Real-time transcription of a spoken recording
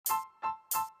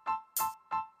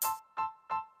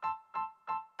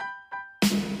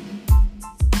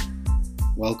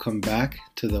Welcome back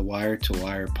to the Wire to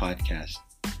Wire podcast.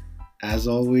 As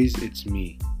always, it's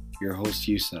me, your host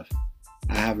Yusuf.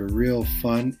 I have a real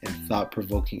fun and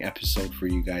thought-provoking episode for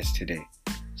you guys today.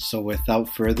 So without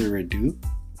further ado,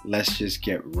 let's just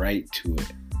get right to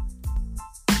it.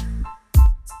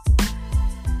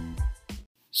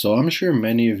 So I'm sure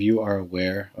many of you are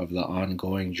aware of the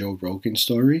ongoing Joe Rogan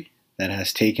story that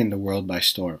has taken the world by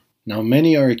storm. Now,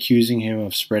 many are accusing him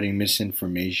of spreading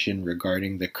misinformation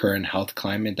regarding the current health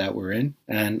climate that we're in,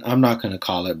 and I'm not going to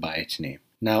call it by its name.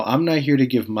 Now, I'm not here to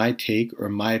give my take or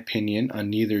my opinion on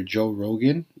neither Joe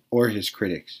Rogan or his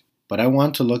critics, but I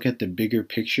want to look at the bigger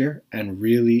picture and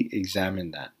really examine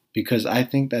that, because I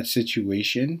think that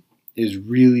situation is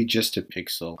really just a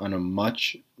pixel on a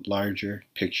much larger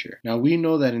picture. Now, we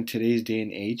know that in today's day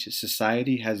and age,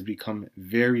 society has become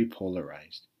very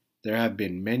polarized. There have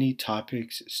been many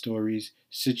topics, stories,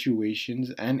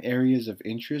 situations, and areas of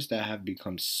interest that have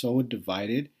become so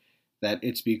divided that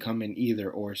it's become an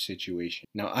either-or situation.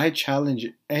 Now, I challenge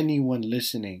anyone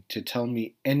listening to tell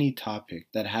me any topic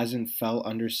that hasn't fell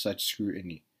under such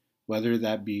scrutiny, whether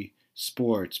that be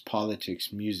sports,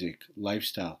 politics, music,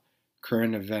 lifestyle,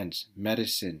 current events,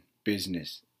 medicine,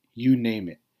 business, you name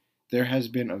it. There has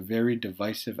been a very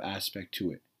divisive aspect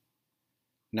to it.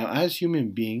 Now, as human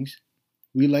beings,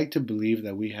 we like to believe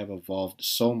that we have evolved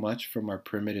so much from our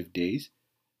primitive days,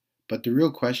 but the real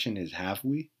question is, have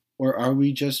we? Or are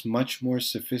we just much more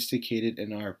sophisticated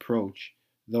in our approach,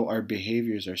 though our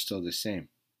behaviors are still the same?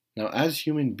 Now, as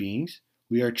human beings,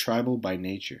 we are tribal by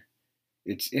nature.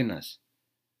 It's in us.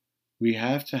 We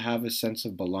have to have a sense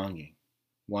of belonging,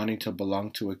 wanting to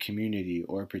belong to a community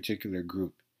or a particular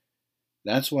group.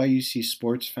 That's why you see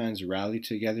sports fans rally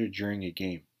together during a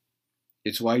game.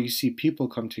 It's why you see people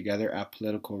come together at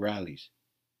political rallies.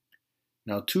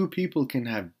 Now, two people can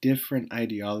have different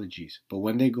ideologies, but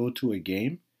when they go to a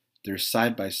game, they're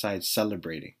side by side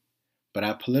celebrating. But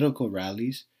at political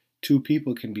rallies, two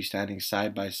people can be standing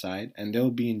side by side and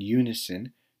they'll be in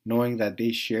unison, knowing that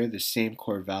they share the same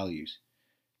core values.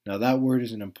 Now, that word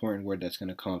is an important word that's going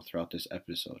to come up throughout this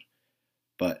episode.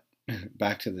 But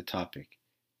back to the topic.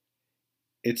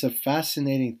 It's a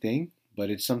fascinating thing, but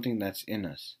it's something that's in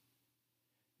us.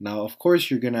 Now, of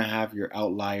course, you're going to have your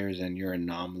outliers and your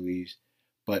anomalies,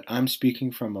 but I'm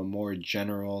speaking from a more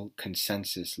general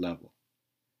consensus level.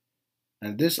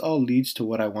 And this all leads to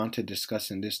what I want to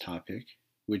discuss in this topic,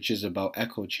 which is about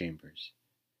echo chambers.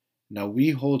 Now,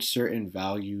 we hold certain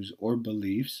values or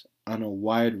beliefs on a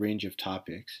wide range of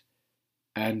topics,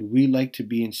 and we like to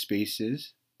be in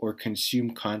spaces or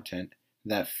consume content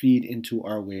that feed into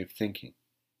our way of thinking.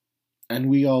 And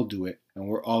we all do it, and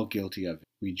we're all guilty of it.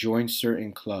 We join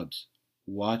certain clubs,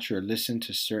 watch or listen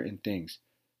to certain things,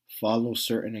 follow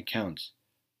certain accounts,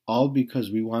 all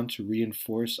because we want to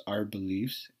reinforce our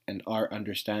beliefs and our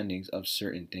understandings of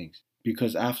certain things.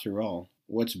 Because after all,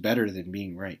 what's better than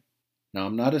being right? Now,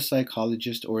 I'm not a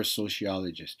psychologist or a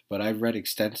sociologist, but I've read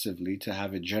extensively to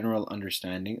have a general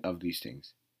understanding of these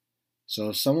things.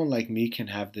 So if someone like me can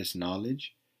have this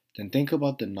knowledge, then think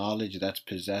about the knowledge that's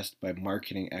possessed by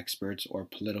marketing experts or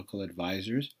political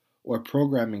advisors or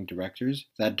programming directors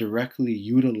that directly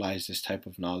utilize this type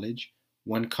of knowledge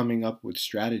when coming up with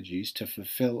strategies to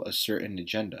fulfill a certain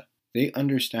agenda. They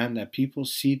understand that people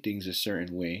see things a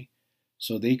certain way,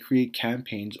 so they create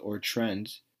campaigns or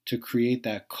trends to create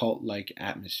that cult-like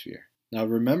atmosphere. Now,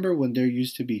 remember when there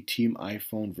used to be Team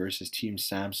iPhone versus Team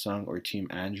Samsung or Team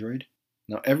Android?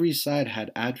 Now, every side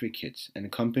had advocates,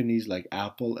 and companies like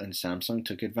Apple and Samsung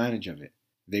took advantage of it.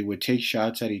 They would take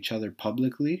shots at each other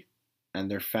publicly, and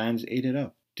their fans ate it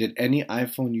up. Did any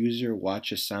iPhone user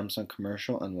watch a Samsung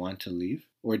commercial and want to leave?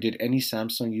 Or did any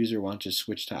Samsung user want to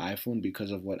switch to iPhone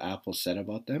because of what Apple said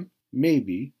about them?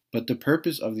 Maybe, but the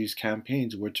purpose of these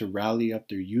campaigns were to rally up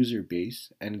their user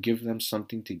base and give them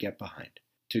something to get behind,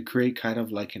 to create kind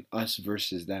of like an us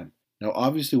versus them. Now,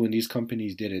 obviously, when these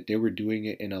companies did it, they were doing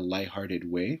it in a lighthearted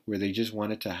way where they just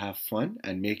wanted to have fun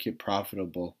and make it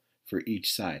profitable for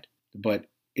each side. But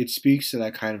it speaks to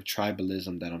that kind of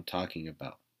tribalism that I'm talking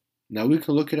about. Now, we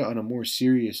can look at it on a more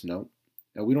serious note,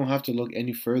 and we don't have to look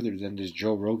any further than this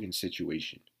Joe Rogan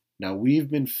situation. Now, we've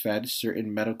been fed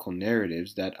certain medical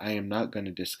narratives that I am not going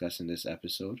to discuss in this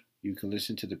episode. You can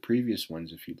listen to the previous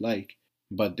ones if you'd like,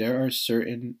 but there are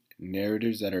certain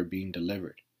narratives that are being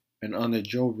delivered. And on the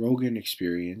Joe Rogan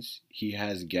experience, he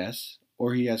has guests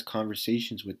or he has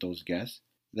conversations with those guests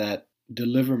that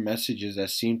deliver messages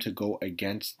that seem to go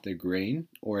against the grain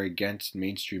or against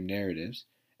mainstream narratives,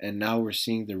 and now we're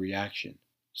seeing the reaction.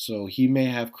 So he may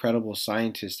have credible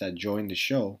scientists that join the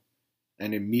show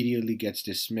and immediately gets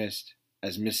dismissed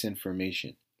as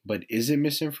misinformation. But is it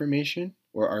misinformation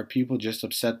Or are people just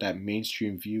upset that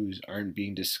mainstream views aren't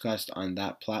being discussed on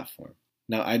that platform?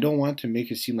 Now, I don't want to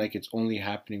make it seem like it's only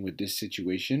happening with this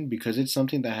situation because it's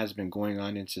something that has been going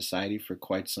on in society for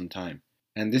quite some time.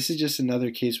 And this is just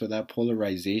another case where that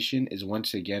polarization is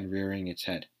once again rearing its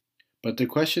head. But the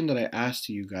question that I ask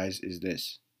to you guys is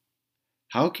this: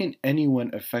 how can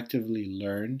anyone effectively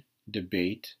learn,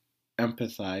 debate,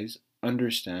 empathize,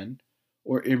 understand,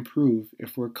 or improve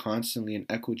if we're constantly in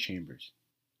echo chambers?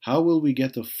 How will we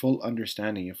get the full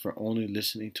understanding if we're only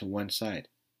listening to one side?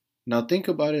 Now think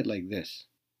about it like this.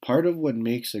 Part of what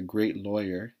makes a great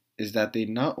lawyer is that they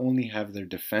not only have their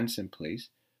defense in place,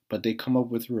 but they come up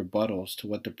with rebuttals to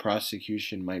what the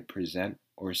prosecution might present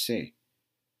or say.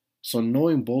 So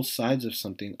knowing both sides of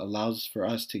something allows for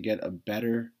us to get a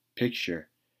better picture,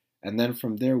 and then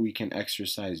from there we can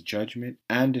exercise judgment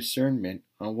and discernment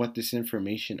on what this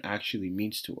information actually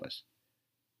means to us.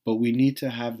 But we need to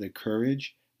have the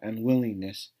courage and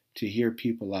willingness to hear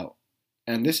people out.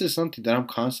 And this is something that I'm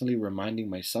constantly reminding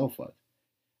myself of.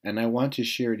 And I want to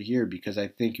share it here because I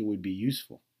think it would be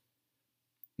useful.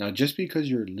 Now, just because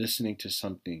you're listening to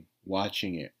something,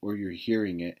 watching it, or you're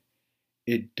hearing it,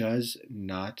 it does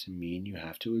not mean you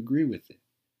have to agree with it.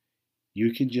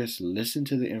 You can just listen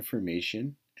to the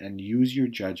information and use your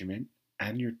judgment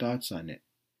and your thoughts on it.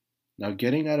 Now,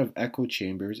 getting out of echo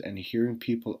chambers and hearing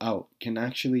people out can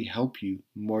actually help you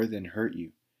more than hurt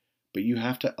you, but you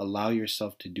have to allow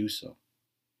yourself to do so.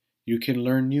 You can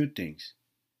learn new things.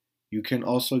 You can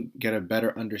also get a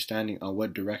better understanding on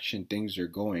what direction things are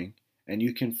going, and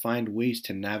you can find ways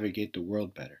to navigate the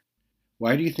world better.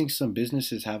 Why do you think some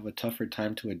businesses have a tougher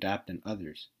time to adapt than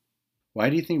others? Why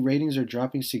do you think ratings are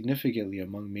dropping significantly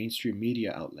among mainstream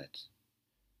media outlets?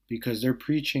 Because they're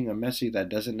preaching a message that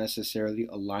doesn't necessarily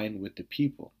align with the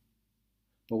people.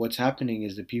 But what's happening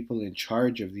is the people in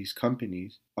charge of these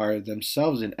companies are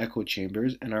themselves in echo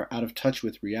chambers and are out of touch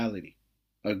with reality.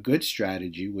 A good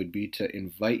strategy would be to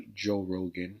invite Joe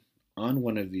Rogan on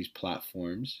one of these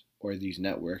platforms or these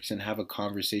networks and have a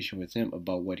conversation with him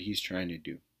about what he's trying to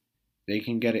do. They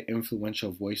can get an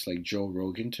influential voice like Joe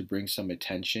Rogan to bring some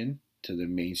attention to the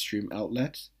mainstream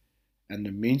outlets, and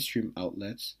the mainstream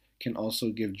outlets can also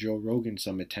give Joe Rogan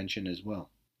some attention as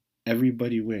well.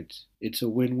 Everybody wins. It's a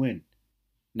win-win.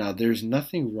 Now, there's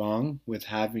nothing wrong with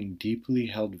having deeply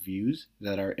held views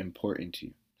that are important to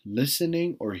you.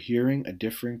 Listening or hearing a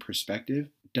differing perspective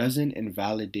doesn't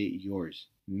invalidate yours,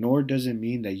 nor does it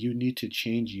mean that you need to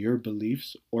change your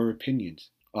beliefs or opinions.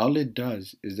 All it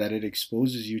does is that it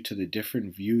exposes you to the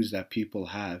different views that people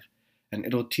have, and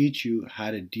it'll teach you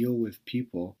how to deal with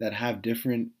people that have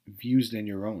different views than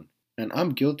your own. And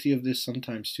I'm guilty of this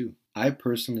sometimes too. I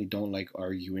personally don't like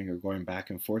arguing or going back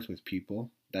and forth with people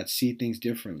that see things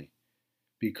differently.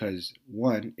 Because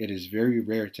one, it is very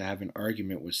rare to have an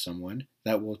argument with someone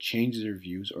that will change their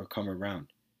views or come around.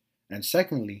 And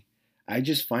secondly, I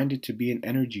just find it to be an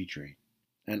energy drain.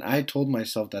 And I told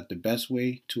myself that the best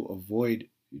way to avoid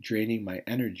draining my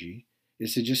energy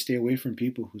is to just stay away from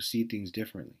people who see things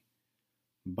differently.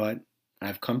 But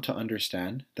I've come to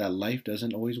understand that life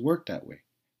doesn't always work that way.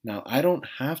 Now, I don't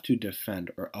have to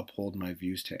defend or uphold my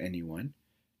views to anyone,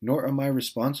 nor am I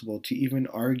responsible to even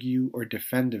argue or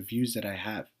defend the views that I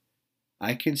have.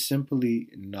 I can simply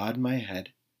nod my head,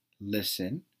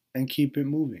 listen, and keep it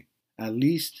moving. At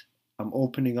least I'm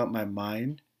opening up my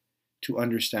mind to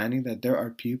understanding that there are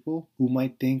people who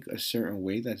might think a certain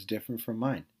way that's different from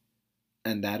mine.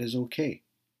 And that is okay.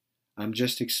 I'm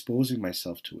just exposing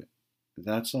myself to it.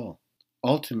 That's all.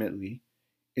 Ultimately,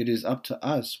 it is up to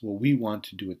us what we want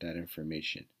to do with that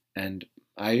information. And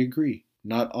I agree,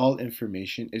 not all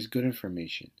information is good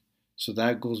information. So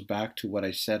that goes back to what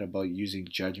I said about using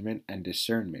judgment and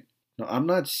discernment. Now, I'm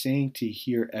not saying to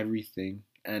hear everything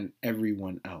and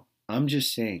everyone out. I'm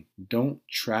just saying, don't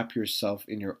trap yourself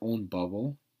in your own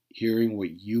bubble, hearing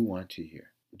what you want to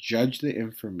hear. Judge the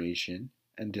information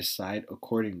and decide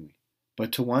accordingly.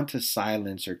 But to want to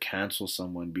silence or cancel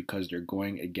someone because they're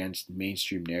going against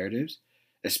mainstream narratives,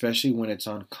 especially when it's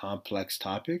on complex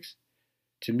topics,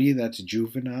 to me that's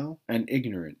juvenile and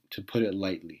ignorant, to put it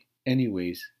lightly.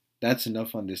 Anyways, that's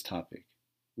enough on this topic.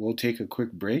 We'll take a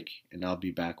quick break and I'll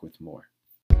be back with more.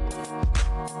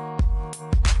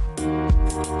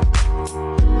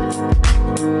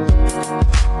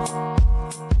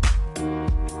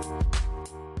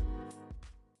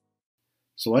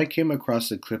 So I came across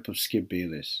a clip of Skip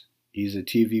Bayless. He's a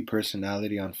TV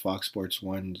personality on Fox Sports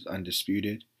 1's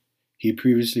Undisputed. He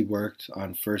previously worked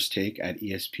on First Take at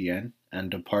ESPN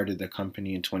and departed the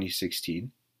company in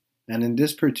 2016. And in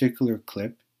this particular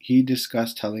clip, he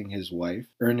discussed telling his wife,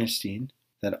 Ernestine,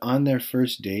 that on their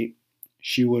first date,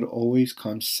 she would always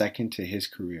come second to his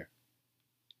career.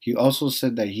 He also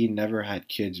said that he never had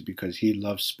kids because he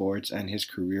loved sports and his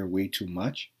career way too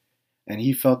much, and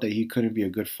he felt that he couldn't be a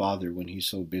good father when he's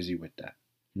so busy with that.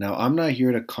 Now, I'm not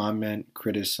here to comment,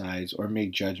 criticize, or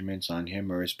make judgments on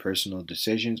him or his personal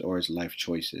decisions or his life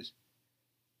choices.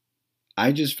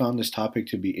 I just found this topic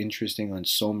to be interesting on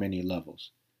so many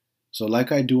levels. So,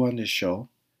 like I do on this show,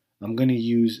 I'm going to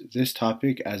use this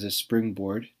topic as a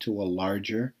springboard to a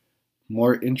larger,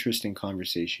 more interesting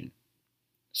conversation.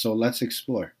 So, let's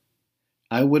explore.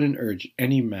 I wouldn't urge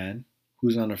any man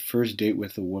who's on a first date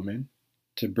with a woman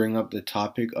to bring up the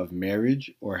topic of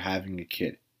marriage or having a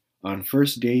kid. On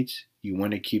first dates, you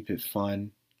want to keep it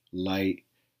fun, light,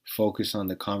 focus on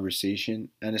the conversation,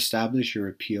 and establish your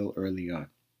appeal early on.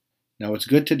 Now, it's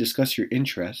good to discuss your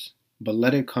interests, but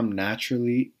let it come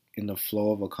naturally in the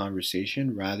flow of a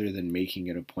conversation rather than making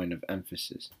it a point of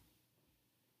emphasis.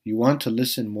 You want to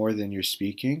listen more than you're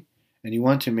speaking, and you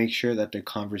want to make sure that the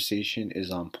conversation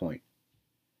is on point.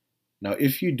 Now,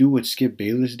 if you do what Skip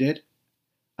Bayless did,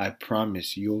 I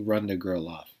promise you'll run the girl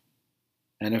off.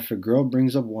 And if a girl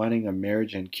brings up wanting a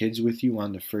marriage and kids with you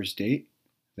on the first date,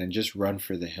 then just run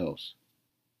for the hills.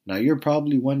 Now, you're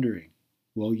probably wondering,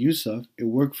 well, Yusuf, it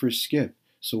worked for Skip,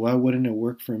 so why wouldn't it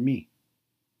work for me?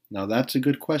 Now, that's a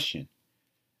good question.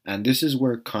 And this is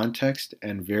where context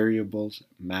and variables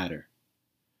matter.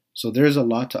 So there's a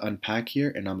lot to unpack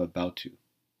here, and I'm about to.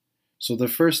 So the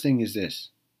first thing is this.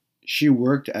 She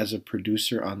worked as a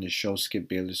producer on the show Skip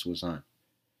Bayless was on.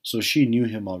 So she knew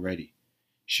him already.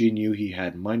 She knew he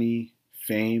had money,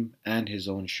 fame, and his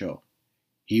own show.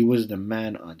 He was the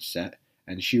man on set,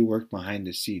 and she worked behind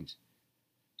the scenes.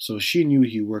 So she knew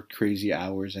he worked crazy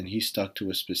hours and he stuck to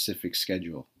a specific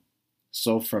schedule.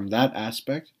 So from that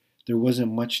aspect, there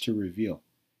wasn't much to reveal.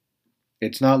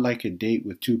 It's not like a date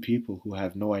with two people who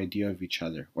have no idea of each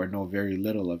other or know very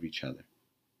little of each other.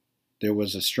 There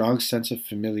was a strong sense of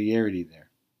familiarity there.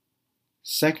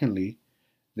 Secondly,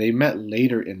 they met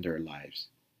later in their lives.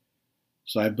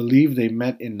 So I believe they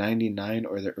met in 99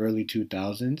 or the early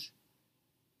 2000s.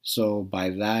 So by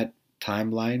that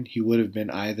timeline, he would have been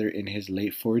either in his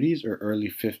late 40s or early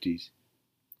 50s.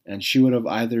 And she would have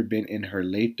either been in her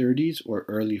late 30s or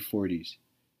early 40s,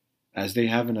 as they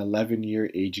have an 11-year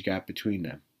age gap between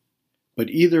them. But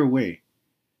either way,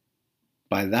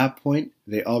 by that point,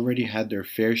 they already had their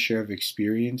fair share of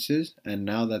experiences, and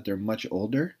now that they're much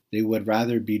older, they would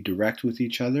rather be direct with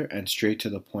each other and straight to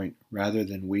the point, rather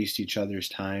than waste each other's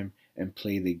time and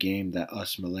play the game that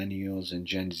us millennials and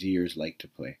Gen Zers like to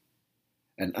play.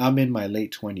 And I'm in my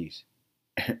late 20s,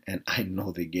 and I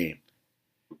know the game.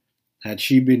 Had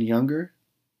she been younger,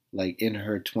 like in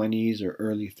her 20s or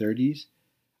early 30s,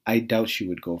 I doubt she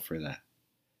would go for that.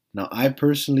 Now, I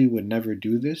personally would never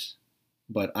do this,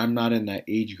 but I'm not in that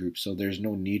age group, so there's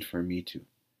no need for me to.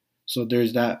 So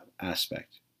there's that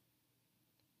aspect.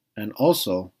 And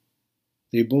also,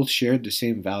 they both shared the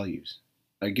same values.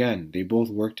 Again, they both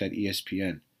worked at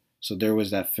ESPN, so there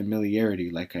was that familiarity,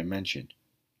 like I mentioned.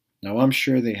 Now, I'm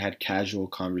sure they had casual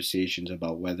conversations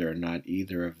about whether or not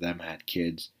either of them had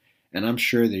kids, and I'm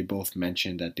sure they both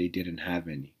mentioned that they didn't have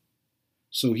any.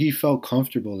 So he felt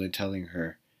comfortable in telling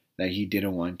her that he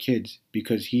didn't want kids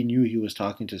because he knew he was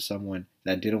talking to someone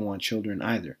that didn't want children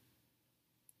either.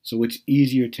 So it's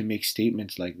easier to make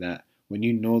statements like that when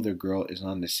you know the girl is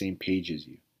on the same page as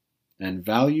you. And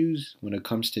values, when it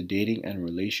comes to dating and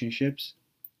relationships,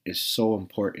 is so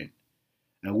important.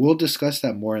 And we'll discuss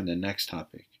that more in the next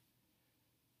topic.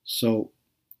 So,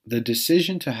 the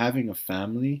decision to having a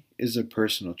family is a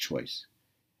personal choice,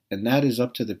 and that is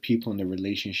up to the people in the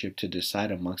relationship to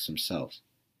decide amongst themselves.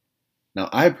 Now,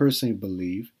 I personally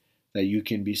believe that you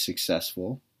can be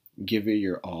successful, give it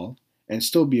your all, and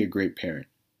still be a great parent,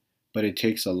 but it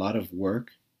takes a lot of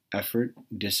work, effort,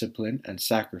 discipline, and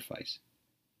sacrifice.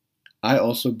 I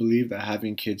also believe that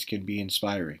having kids can be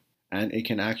inspiring, and it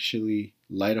can actually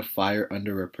light a fire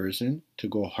under a person to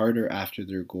go harder after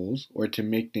their goals or to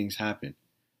make things happen.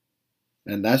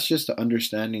 And that's just the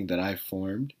understanding that I've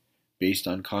formed based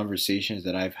on conversations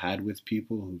that I've had with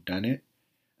people who've done it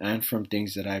and from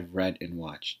things that I've read and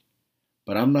watched.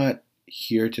 But I'm not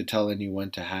here to tell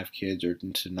anyone to have kids or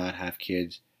to not have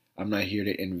kids. I'm not here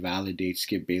to invalidate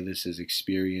Skip Bayless's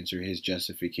experience or his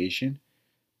justification.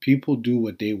 People do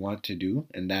what they want to do,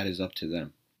 and that is up to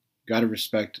them. Gotta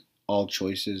respect all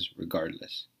choices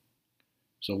regardless.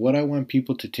 So, what I want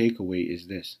people to take away is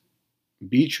this: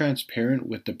 be transparent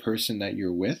with the person that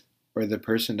you're with or the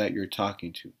person that you're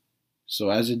talking to.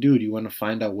 So, as a dude, you want to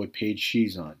find out what page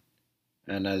she's on.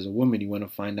 And as a woman, you want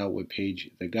to find out what page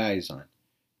the guy is on.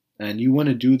 And you want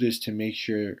to do this to make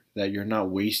sure that you're not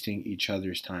wasting each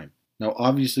other's time. Now,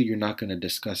 obviously, you're not going to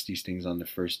discuss these things on the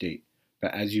first date,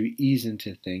 but as you ease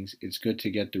into things, it's good to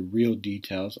get the real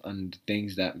details on the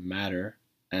things that matter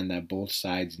and that both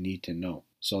sides need to know.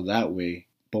 So that way,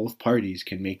 both parties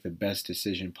can make the best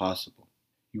decision possible.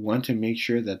 You want to make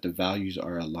sure that the values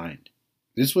are aligned.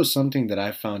 This was something that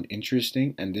I found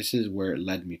interesting, and this is where it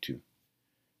led me to.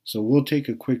 So we'll take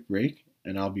a quick break,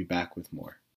 and I'll be back with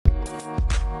more.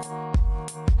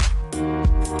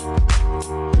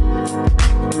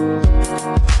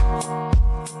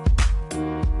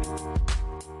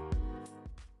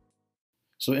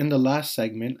 So in the last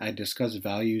segment, I discussed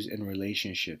values in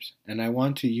relationships, and I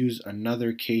want to use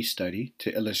another case study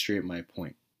to illustrate my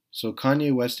point. So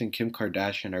Kanye West and Kim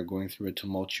Kardashian are going through a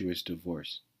tumultuous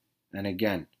divorce. And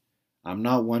again, I'm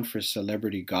not one for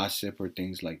celebrity gossip or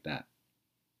things like that.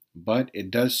 But it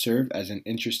does serve as an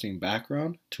interesting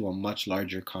background to a much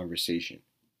larger conversation.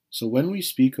 So when we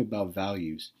speak about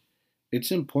values,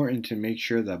 it's important to make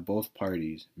sure that both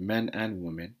parties, men and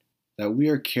women, that we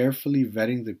are carefully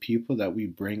vetting the people that we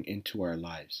bring into our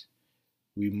lives.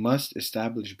 We must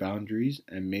establish boundaries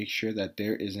and make sure that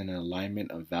there is an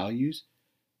alignment of values,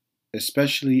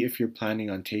 especially if you're planning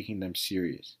on taking them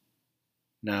serious.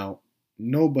 Now,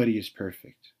 nobody is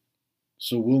perfect,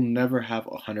 so we'll never have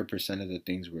 100% of the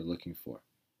things we're looking for.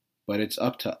 But it's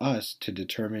up to us to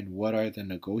determine what are the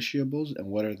negotiables and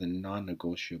what are the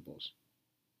non-negotiables.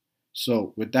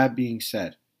 So, with that being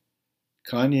said,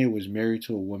 Kanye was married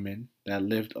to a woman that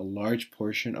lived a large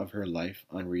portion of her life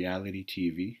on reality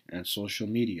TV and social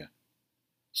media.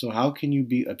 So how can you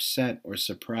be upset or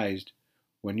surprised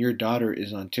when your daughter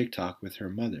is on TikTok with her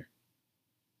mother?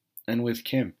 And with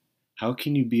Kim, how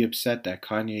can you be upset that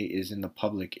Kanye is in the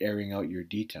public airing out your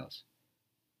details?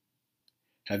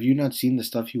 Have you not seen the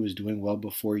stuff he was doing well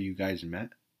before you guys met?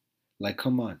 Like,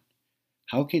 come on.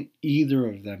 How can either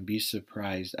of them be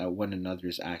surprised at one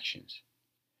another's actions?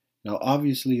 Now,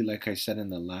 obviously, like I said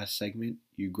in the last segment,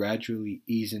 you gradually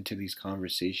ease into these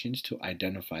conversations to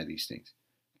identify these things,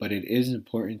 but it is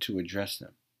important to address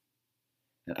them.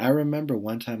 And I remember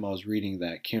one time I was reading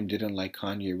that Kim didn't like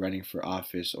Kanye running for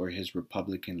office or his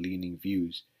Republican-leaning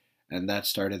views, and that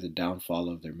started the downfall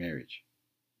of their marriage.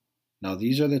 Now,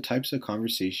 these are the types of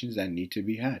conversations that need to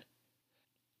be had.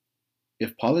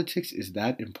 If politics is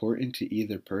that important to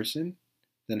either person,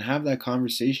 then have that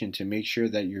conversation to make sure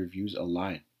that your views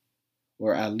align,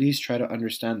 or at least try to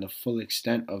understand the full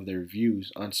extent of their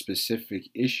views on specific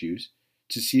issues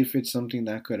to see if it's something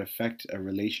that could affect a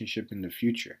relationship in the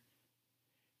future.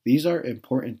 These are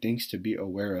important things to be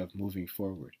aware of moving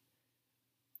forward.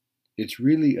 It's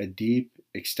really a deep,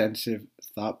 extensive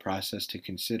thought process to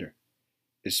consider,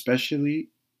 especially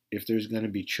if there's going to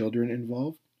be children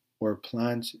involved or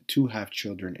plans to have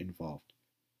children involved.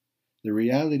 The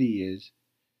reality is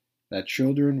that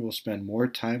children will spend more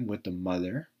time with the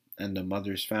mother and the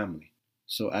mother's family.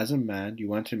 So as a man, you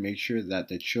want to make sure that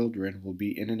the children will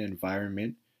be in an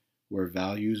environment where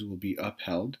values will be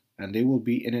upheld and they will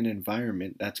be in an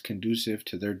environment that's conducive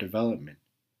to their development.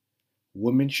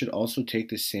 Women should also take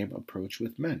the same approach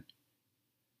with men.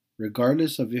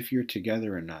 Regardless of if you're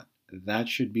together or not, that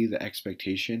should be the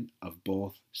expectation of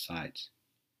both sides.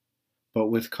 But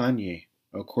with Kanye,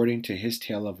 according to his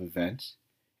tale of events,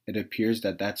 it appears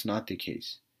that that's not the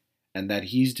case, and that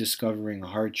he's discovering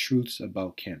hard truths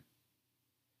about Kim.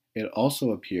 It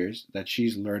also appears that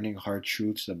she's learning hard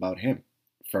truths about him.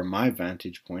 From my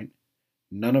vantage point,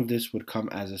 none of this would come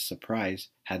as a surprise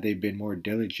had they been more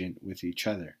diligent with each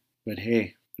other. But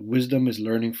hey, wisdom is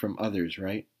learning from others,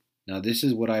 right? Now this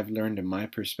is what I've learned in my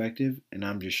perspective, and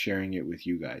I'm just sharing it with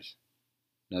you guys.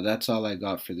 Now that's all I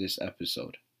got for this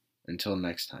episode. Until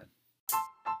next time.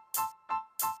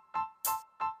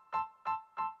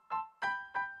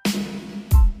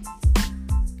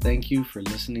 Thank you for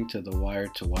listening to the Wire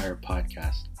to Wire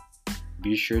podcast.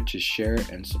 Be sure to share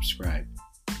and subscribe.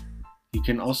 You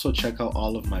can also check out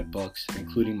all of my books,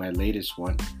 including my latest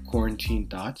one, Quarantine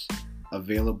Thoughts,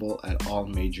 available at all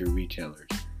major retailers.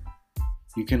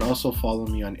 You can also follow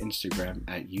me on Instagram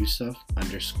at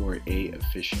Yusuf_A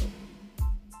official.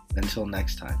 Until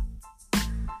next time.